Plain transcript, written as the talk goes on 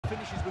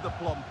finishes with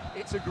aplomb.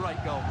 It's a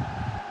great goal.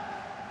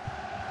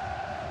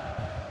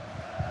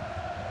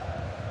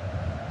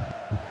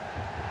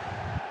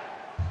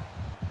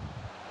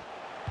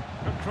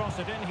 Could cross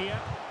it in here.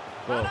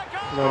 Go.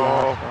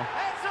 No.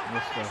 It's a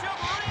finish of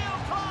real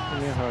class.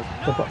 Give me a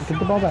hug. Get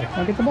the ball back.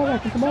 Now get the ball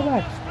back. Get the ball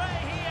back.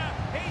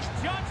 He's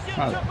judged it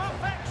to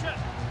perfection.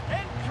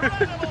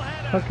 Incredible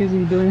header. What is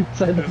he doing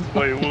inside the box?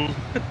 Wait, woo.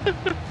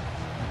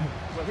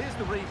 Well, here's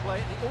the replay.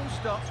 It all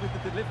starts with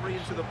the delivery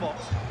into the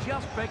box,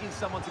 just begging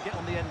someone to get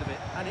on the end of it,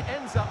 and it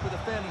ends up with a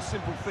fairly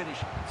simple finish.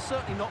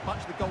 Certainly not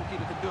much the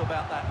goalkeeper can do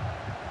about that.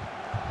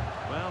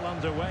 Well,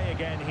 underway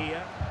again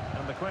here,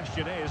 and the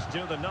question is,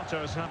 do the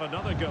Nutters have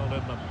another goal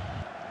in them?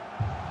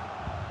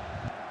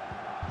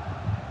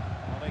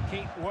 Well, they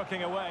keep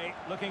working away,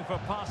 looking for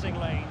passing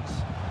lanes.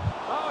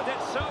 Oh,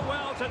 did so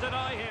well to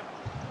deny him.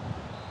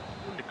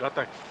 They got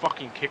that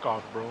fucking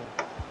kickoff, bro.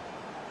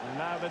 And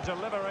now the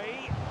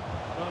delivery.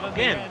 Well, in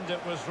Again. the end,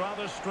 it was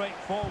rather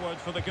straightforward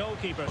for the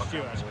goalkeeper,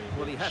 Stuart.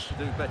 Well, he has to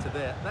do better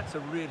there. That's a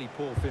really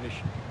poor finish.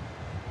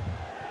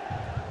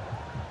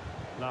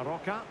 La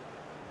Roca,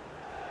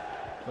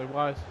 Play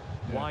wise.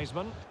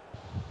 Wiseman,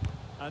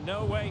 and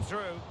no way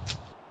through.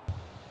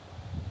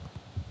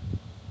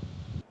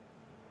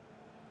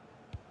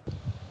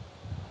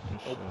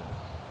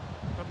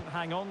 Couldn't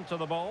hang on to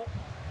the ball.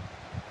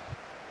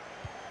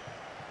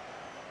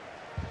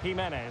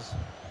 Jimenez.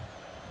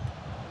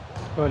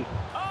 Gol.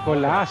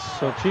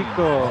 Golazo,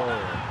 chico.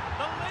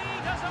 The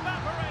lead has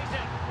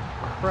evaporated.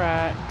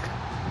 Crack.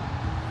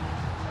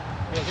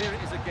 Well, here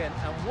it is again,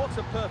 and what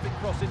a perfect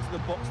cross into the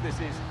box this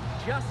is.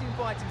 Just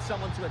inviting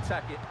someone to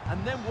attack it,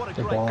 and then what a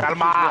Good great ball. finish as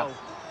Calma. well.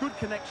 Good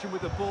connection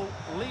with the ball,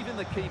 leaving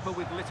the keeper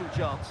with little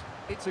chance.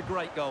 It's a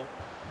great goal.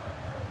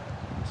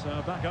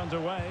 So back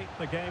underway,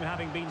 the game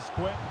having been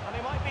squirt, and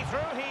he might be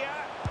through here.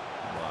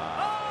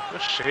 Wow.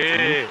 Good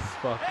shit.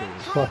 Fucking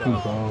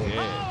goal.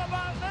 How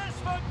about this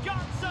for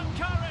guts and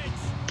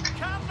courage?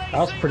 Can they That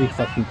was see pretty this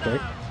fucking end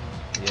quick. now?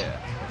 Yeah.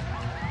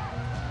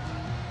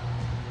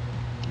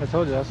 I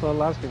told you, that's how the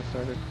last game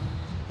started.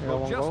 I got Well,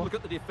 one just goal. look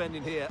at the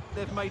defending here.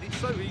 They've made it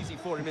so easy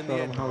for him in the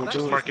Show end. him how we That's do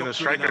it. just Marking not the good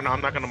striker. enough. No,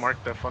 I'm not gonna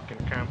mark that fucking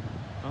cam.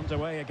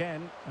 Underway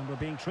again, and we're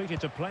being treated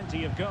to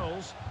plenty of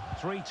goals.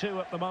 3-2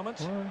 at the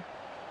moment.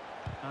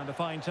 And a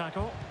fine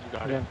tackle. You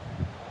got Yeah. it.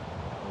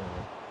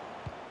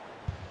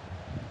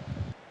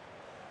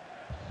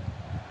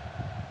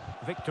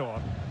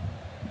 Victor.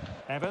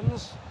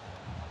 Evans.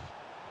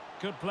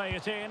 Could play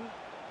it in.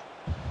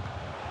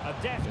 A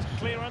deft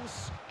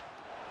clearance.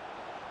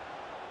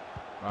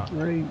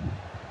 Right.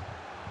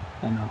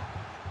 I know.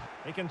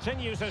 He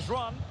continues his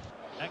run.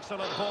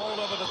 Excellent ball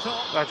over the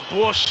top. That's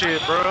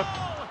bullshit, bro.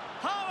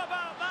 How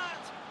about that?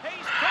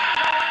 He's put it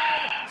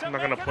away to I'm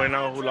not gonna make it point a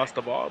out who hat-trick. lost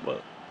the ball,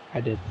 but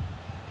I did.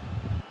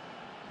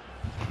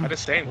 I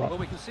just saying. Well,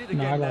 we can see it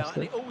No, I again now, lost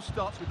and it. it all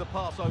starts with the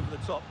pass over the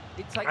top.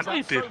 It takes know you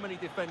out so did. many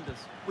defenders,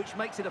 which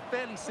makes it a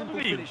fairly simple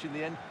believe. finish in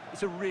the end.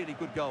 It's a really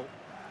good goal.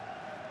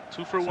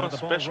 2 for So 1 the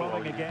ball special. rolling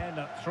already. again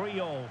at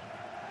 3-all.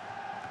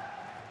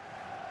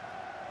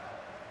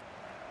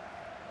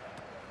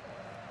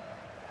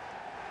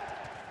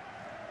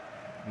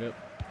 Yep.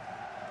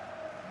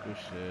 Good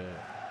shit.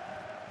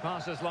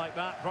 Passes like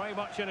that, very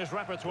much in his Come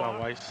on, repertoire.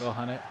 Weiss. Go,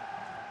 Honey.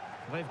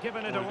 They've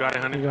given it Oh, away. you got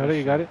it, honey. You got it,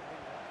 you got it.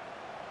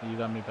 You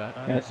got me back.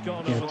 And it's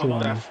gone Yeah, over the 2-1.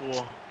 line. That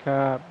fool.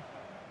 Cap.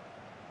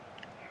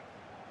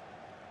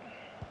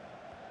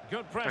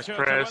 Good pressure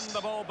to press. win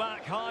the ball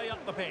back high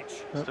up the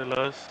pitch. Still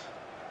us.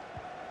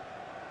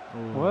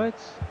 What?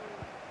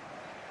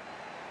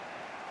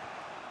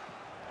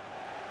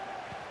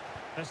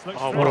 This looks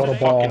Oh, What what a a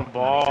threatening.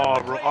 ball. fucking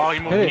ball, bro. Oh, he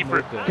moved Hit it.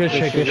 keeper. Good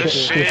shit, good Good shit. Good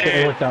shit. It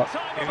shit. worked out.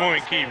 He's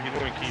moving keep. He's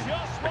moving keep.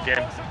 Just what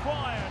Again. was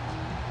required.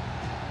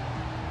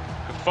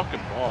 Good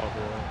fucking ball,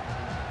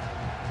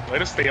 bro.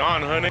 Let us stay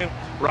on, honey.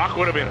 Rock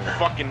would have been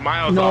fucking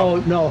miles No,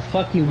 off. no,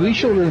 fucking, we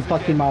should have been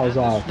fucking miles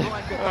off. You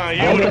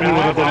I would have have been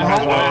miles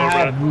off as well,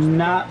 have bro.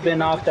 not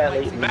been off that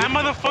lately. That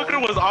motherfucker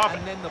was off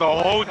the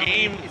whole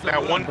game.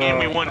 That one game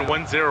we won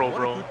 1-0, What a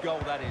bro. good goal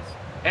that is.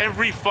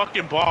 Every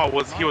fucking ball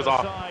was he was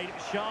Either off. side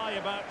shy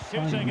about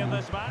shooting in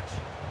this match.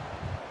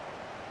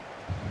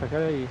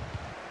 Sácale ahí.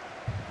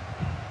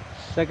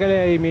 Sácale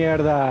ahí,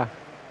 mierda.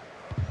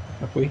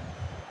 If we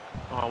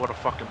Oh, what a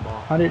fucking ball.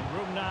 100.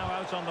 Room now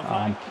out on the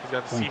flank. He's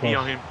got the One CB close.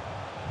 on him.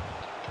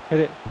 Hit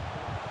it.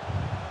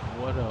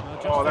 What a...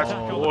 Just Oh, that's the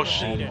tackle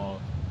bullshit. needed.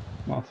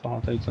 Well, so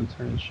I'll take some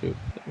turn and shoot.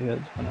 Yeah,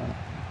 it's gonna.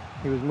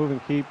 He was moving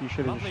keep. You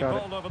should have just Lovely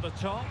shot it. ball over the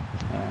top.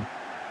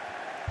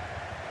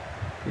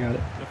 You got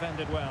it.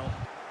 Defended well.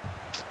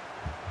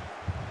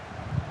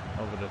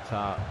 Over the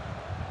top.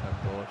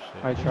 That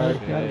bullshit. I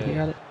tried. You got it. You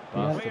got it.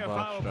 You got it. Box to Clear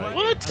box foul strike. play.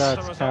 What? As That's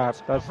a result, cap. a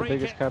That's the free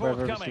biggest kick cap I've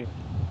ever forthcoming. seen.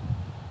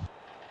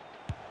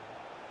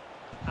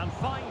 And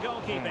fine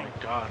Oh goalkeeping. my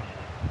god.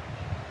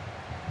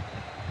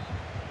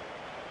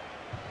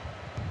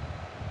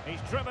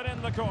 He's driven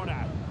in the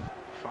corner.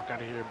 Fuck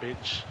out of here,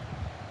 bitch.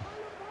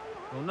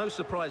 Well, no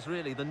surprise,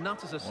 really. The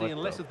Nutters are seeing the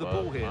less of the fuck?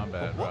 ball here, My bad,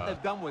 but what Rob.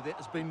 they've done with it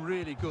has been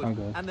really good. I'm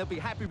good. And they'll be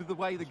happy with the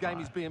way the game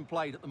is being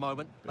played at the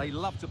moment. They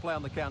love to play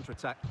on the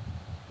counter-attack.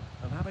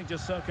 And having to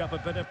soak up a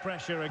bit of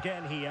pressure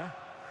again here.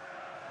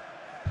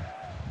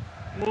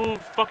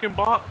 Move, fucking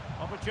bot.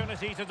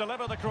 Opportunity to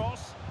deliver the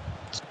cross.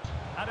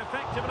 And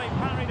effectively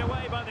parried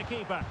away by the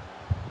keeper.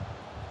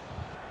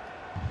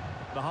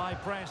 The high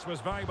press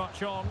was very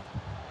much on.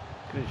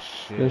 Good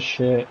shit. Good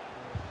shit.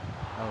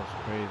 That was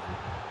crazy.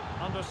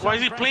 Under some Why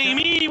is he pressure. playing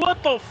me?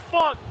 What the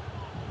fuck?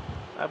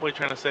 That boy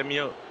trying to set me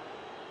up.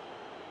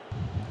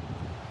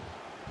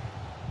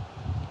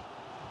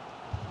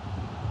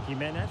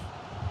 Jimenez.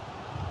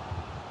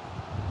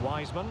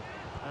 Wiseman.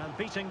 And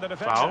beating the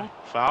defender. Foul?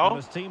 Foul? And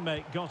his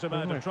teammate got him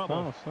out of trouble.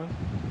 Foul, son.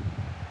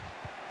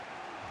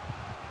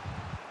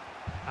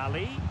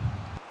 Ali.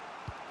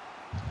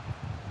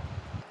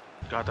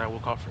 God, that will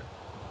cover it.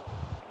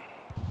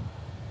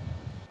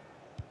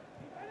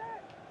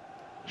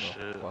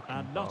 Shit. Fucking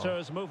And ball.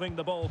 Nutters moving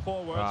the ball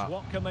forwards. Ah.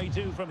 What can they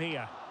do from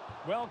here?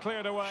 Well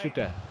cleared away. Shoot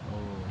that. Oh.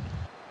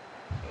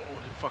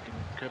 Oh, he fucking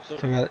kept it.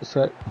 Take out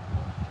set.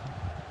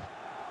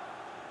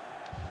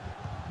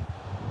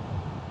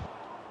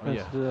 Oh,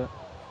 yeah. Let's do that.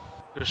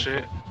 Good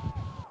shit.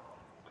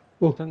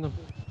 Send them.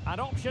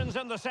 And options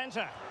in the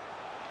centre.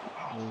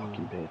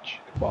 Fucking bitch.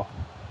 Ball.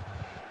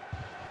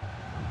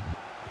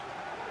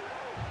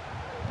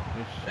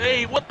 Good shit.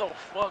 Hey, what the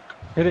fuck?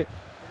 Hit it.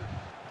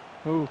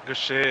 Ooh. Good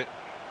shit.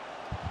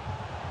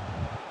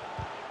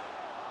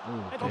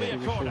 Ooh, It'll be a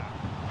good. corner.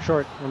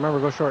 Short. Remember,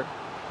 go short.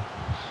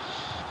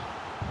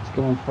 Let's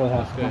go in for the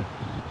half. That's good.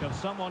 Can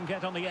someone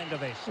get on the end of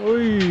this?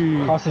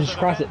 Ooh. Cross it, just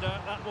cross it.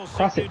 That will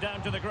Cross sink you it.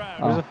 down to the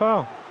ground. There's a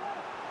foul.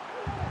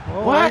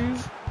 Oh, What? Why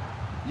you,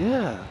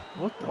 Yeah.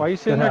 What the? why you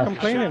sitting Good there half.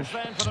 complaining? Chance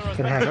then for the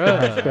Good half. respective Good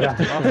half. Good half.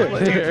 My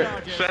player.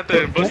 Sat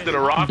there and busted a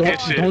rock and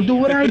shit. Don't do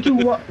what I do.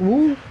 What?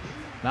 Woo.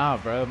 Nah,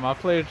 bro. My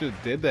player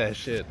just did that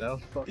shit. That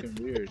was fucking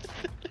weird.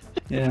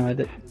 Yeah, I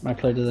did. My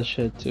player did that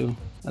shit too,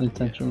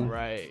 unintentionally.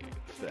 Right.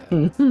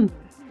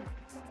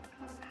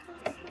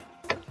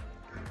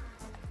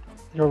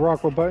 Yo,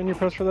 Rock, what button you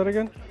press for that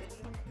again?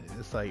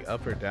 It's like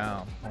up or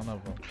down. One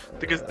of them. I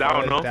think it's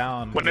down, no?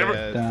 Down. Whenever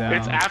Yeah, it's Down. down.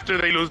 it's after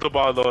they lose the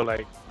ball, though.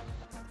 Like,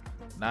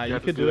 Nah, You you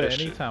have to could do do it that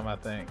shit. anytime, I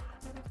think.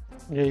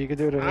 Yeah, you can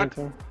do it at I- any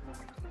time.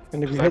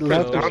 And if you I hit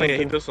press left or down and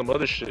he something, does some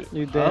other shit.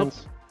 you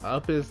dance.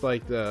 Up is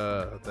like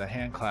the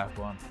hand clap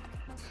one.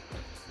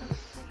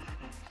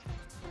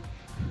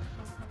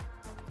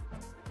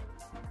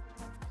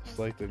 It's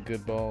like the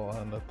good ball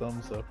and the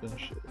thumbs up and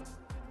shit.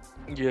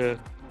 Yeah.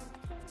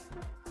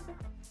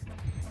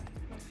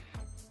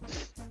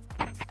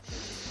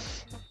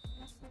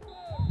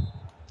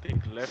 I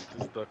think left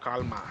is the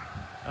calma.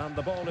 And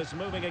the ball is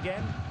moving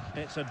again.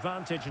 It's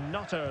advantage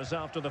Nutters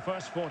after the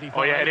first 45.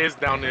 Oh, yeah, it is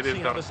down. It Let's is see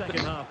how down. the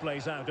second half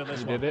plays out in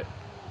this You one. did it?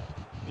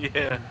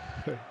 Yeah.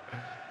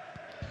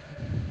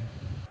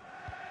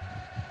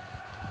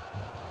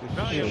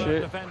 Very Shit. alert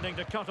defending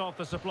to cut off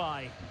the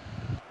supply.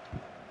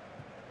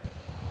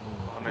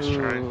 Oh, nice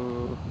try.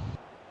 Ooh.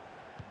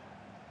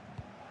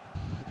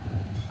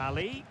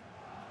 Ali.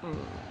 Oh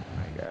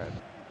my god.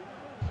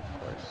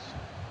 Of course.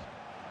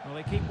 Well,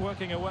 they keep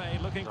working away,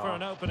 looking for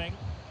an opening.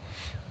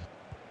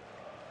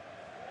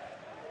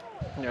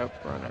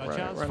 Yep, run it, And a run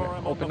chance it, for run it.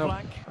 him on the Open up.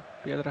 flank.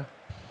 Piedra.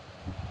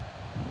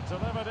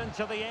 Delivered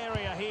into the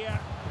area here.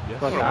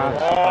 Yes, But sir.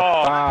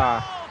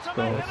 ah, Oh, to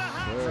make it a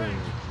hat-trick. sir.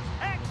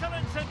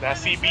 Excellence in That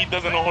finishing. CB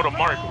doesn't know how to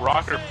mark. Well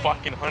Rocker played.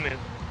 fucking hunted.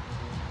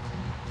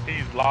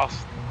 He's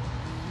lost.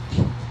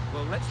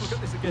 Well, let's look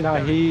at this again. No,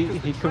 Derek, he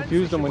because the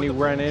confused him when he transition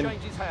ran the in, ball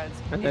changes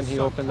hands and then is he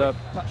so opened quick. up.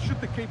 But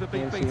should the keeper be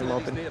Didn't see beaten him at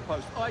his open. near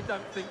post? I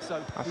don't think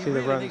so. I He see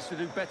the really run. needs to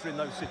do better in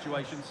those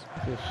situations.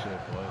 Good shit,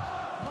 boys.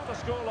 Not a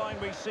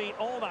scoreline we see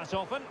all that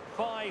often.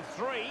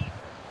 5-3.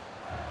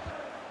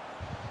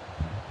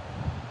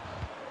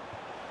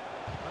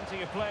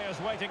 Plenty of players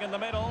waiting in the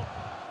middle.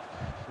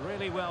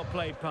 Really well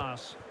played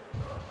pass.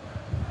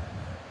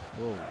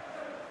 Whoa.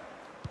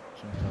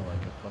 Jumped out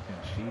like a fucking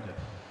cheetah.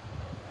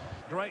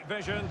 Great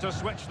vision to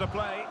switch the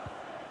play.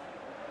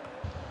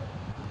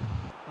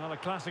 Well, a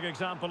classic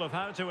example of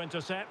how to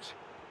intercept.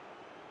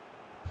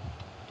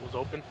 Was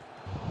open.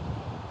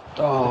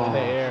 In the Oh.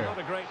 air. Not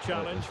a great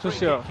challenge. Free Just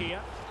kick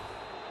here.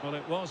 Well,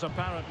 it was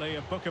apparently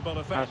a bookable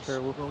offence.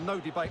 after Well, no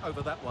debate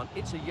over that one.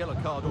 It's a yellow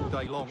card all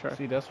day long. Sure.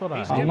 See, that's what I.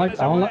 He's I don't given like. us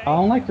I don't like. away. I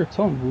don't like your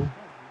tone, bro.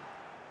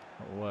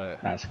 What?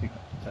 Asking.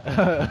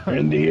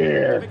 In the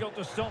air. Difficult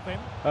to stop him.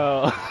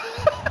 Oh.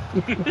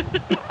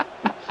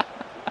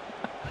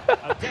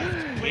 A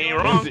deft He clear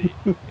ain't wrong.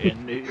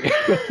 In the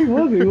He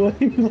wasn't.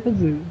 He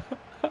wasn't.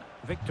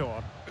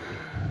 Victor.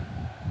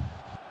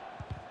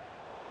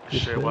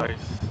 Shit,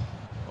 Weiss.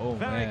 Oh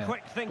Very man.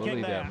 quick thinking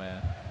Bully there. that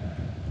man.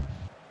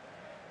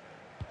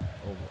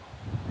 Oh,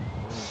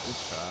 good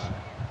try.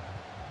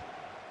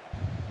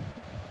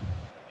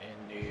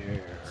 In the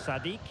air.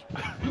 Sadiq.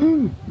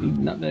 You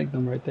nutmegged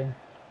them right there.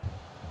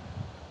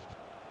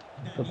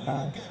 The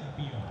pass.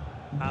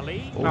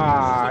 Ali.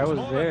 Ah, I Looks was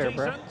more there, than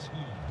bro. decent.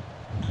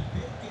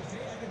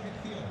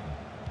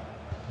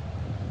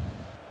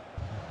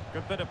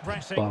 Good bit of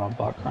pressing. Spot on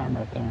block crime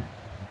right there.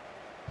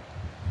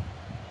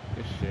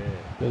 Good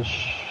shit. Good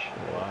shit.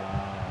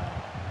 Wow.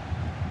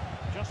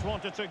 Just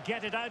wanted to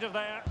get it out of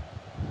there.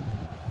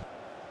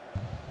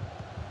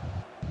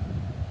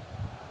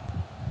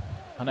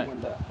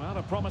 Win that. Well,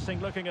 a promising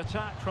looking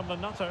attack from the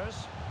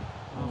Nutters.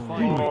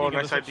 Oh,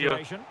 nice idea.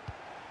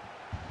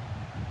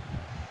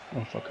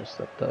 Motherfucker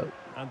stepped up.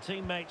 And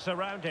teammates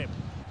around him.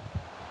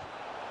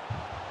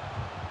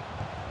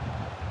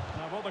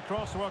 Now will the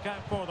cross work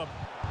out for them?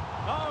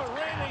 Oh,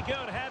 really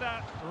good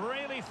header.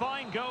 Really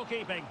fine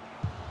goalkeeping.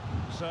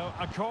 So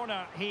a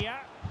corner here.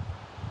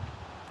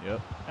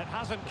 Yep. It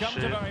hasn't come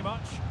to Shit. very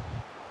much.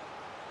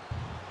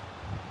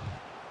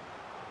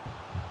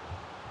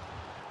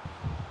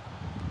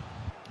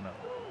 No.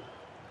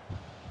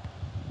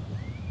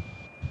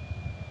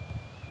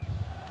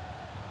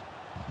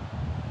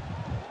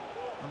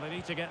 And they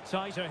need to get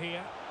tighter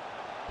here.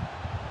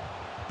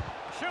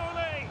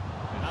 Surely!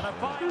 And a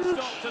fine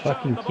stop to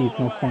Fucking turn the ball keep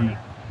no away. corner.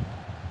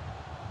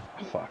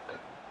 Fuck.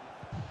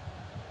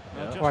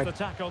 And just Why? the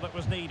tackle that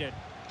was needed.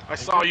 I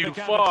saw you, Pick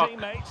out the fuck.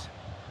 teammates.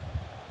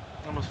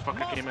 Almost fucking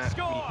Must came at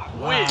score.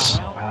 me. Wow. Wish.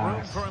 Well,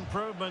 room for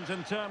improvement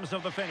in terms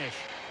of the finish.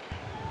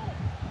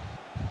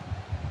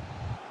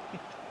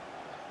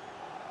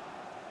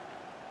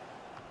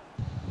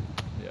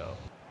 Yo.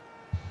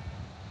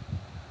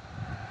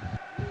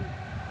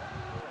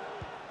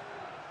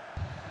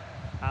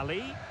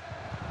 Ali.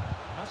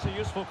 That's a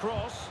useful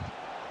cross.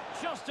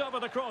 Just over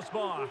the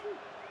crossbar.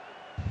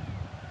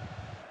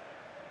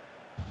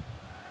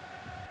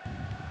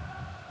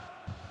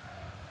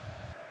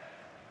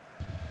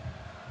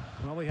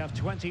 Well, we have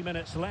 20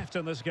 minutes left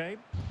in this game.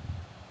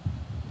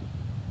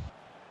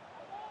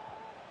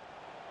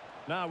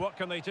 Now, what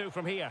can they do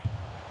from here?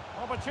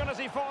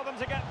 Opportunity for them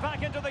to get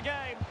back into the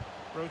game.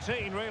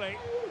 Routine, really.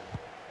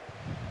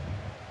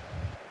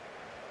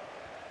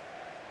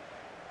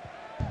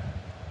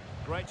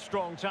 Great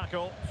strong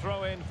tackle.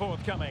 Throw in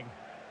forthcoming.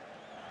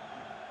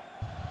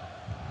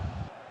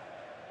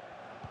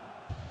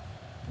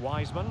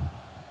 Wiseman.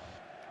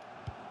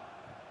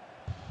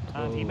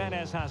 And Oh.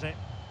 Jimenez has it.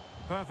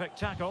 Perfect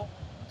tackle.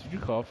 Did you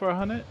call for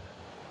 100?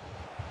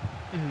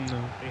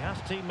 No. He has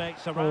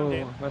teammates around Oh,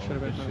 him. that should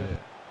have been Good better. shit.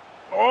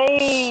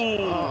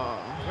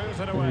 Oh! Moves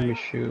it Let away. me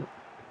shoot.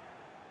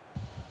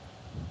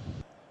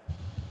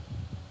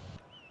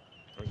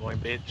 We're going,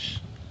 bitch.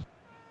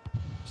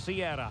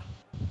 Sierra.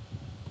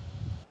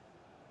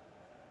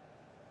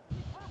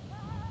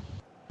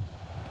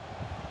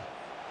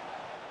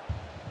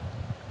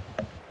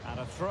 And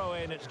a throw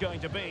in it's going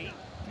to be.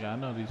 Yeah, I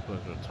know these boys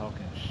were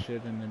talking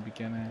shit in the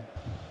beginning.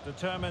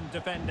 Determined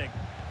defending.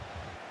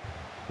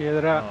 Get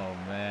it out. Oh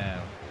man.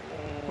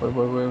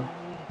 Wait.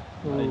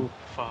 Ooh.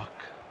 Fuck.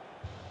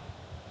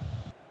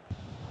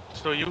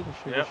 Still you?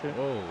 Shit, Yep. shit.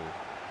 Whoa.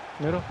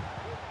 Middle.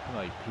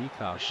 Like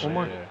peacock One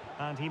more. right there.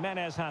 And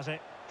Jimenez has it.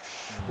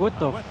 What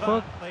the With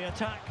fuck? that, the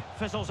attack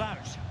fizzles out.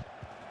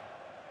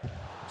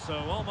 So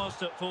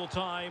almost at full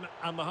time,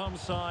 and the home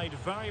side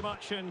very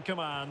much in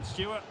command.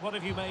 Stuart, what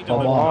have you made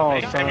of it? Oh,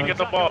 Next time you get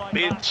the Tackle ball, like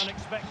that bitch. And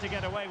expect to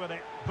get away with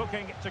it.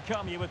 Booking it to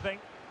come, you would think.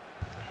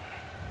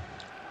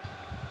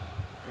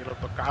 Me lo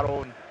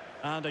tocaron.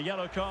 And a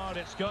yellow card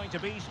it's going to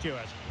be,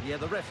 Stuart. Yeah,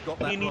 the ref's got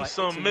that He needs right.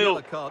 some It's a yellow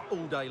milk. card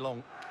all day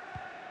long.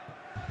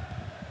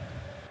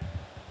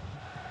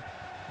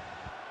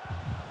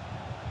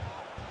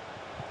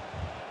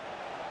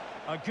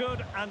 A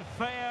good and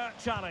fair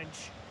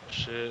challenge.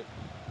 Shit.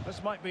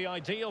 This might be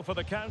ideal for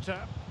the counter.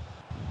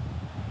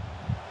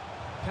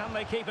 Can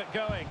they keep it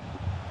going?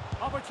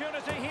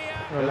 Opportunity here.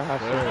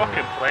 Relax.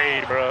 Fucking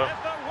play, bro.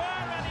 If there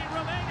were any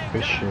remaining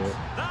Good doubts, shit.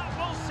 that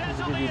will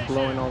settle He's the be issue.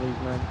 blowing all these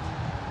men.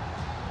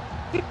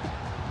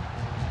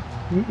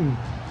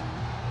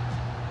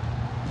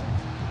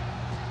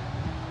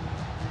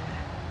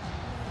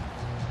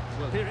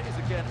 Well, here it is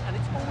again, and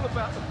it's all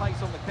about the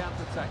pace on the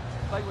counter-attack.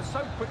 They were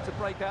so quick to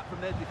break out from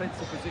their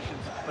defensive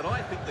positions, but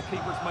I think the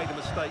keeper's made a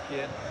mistake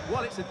here.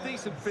 While it's a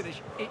decent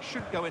finish, it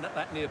should go in at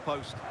that near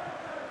post.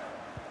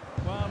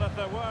 Well, if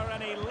there were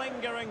any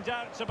lingering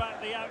doubts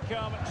about the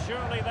outcome,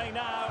 surely they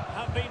now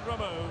have been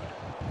removed.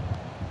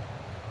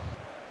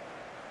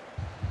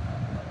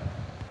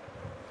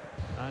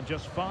 And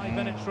just 5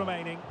 minutes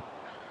remaining.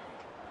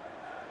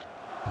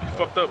 You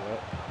fucked up.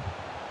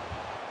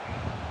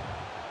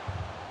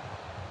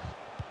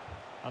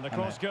 And the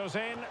cross goes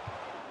in.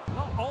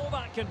 Not all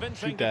that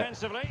convincing Shoot that.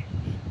 defensively.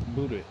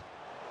 Boot it.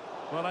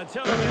 Well, I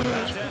tell you,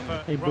 that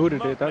effort He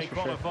booted it, that's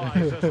remotely for sure.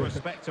 qualifies as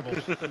respectable.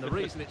 And the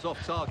reason it's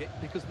off target,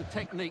 because the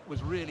technique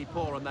was really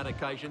poor on that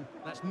occasion.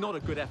 That's not a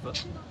good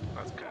effort.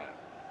 That's good.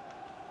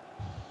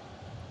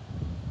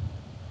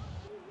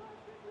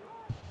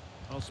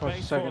 Well, space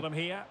for second. them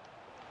here.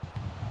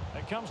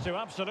 It comes to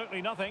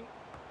absolutely nothing.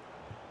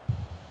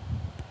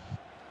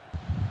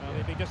 Well,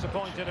 he'd be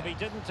disappointed if he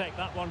didn't take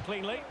that one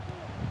cleanly.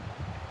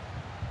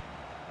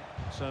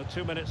 So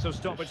 2 minutes of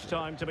stoppage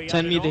time to be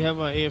Send me, added they on. have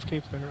an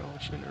AFK player. Oh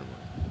shit, never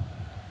mind.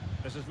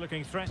 This is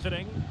looking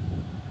threatening.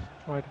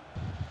 Wide.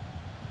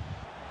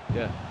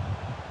 Yeah.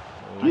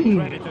 And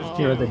credit is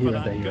You're due the for hero,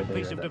 that the hero, good the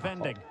piece hero, of the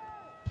defending.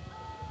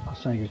 I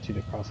was trying to get you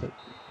to cross it.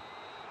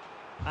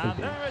 And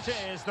Okay. there it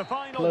is, the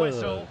final Club.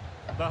 whistle.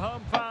 The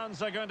home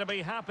fans are going to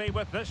be happy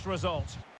with this result.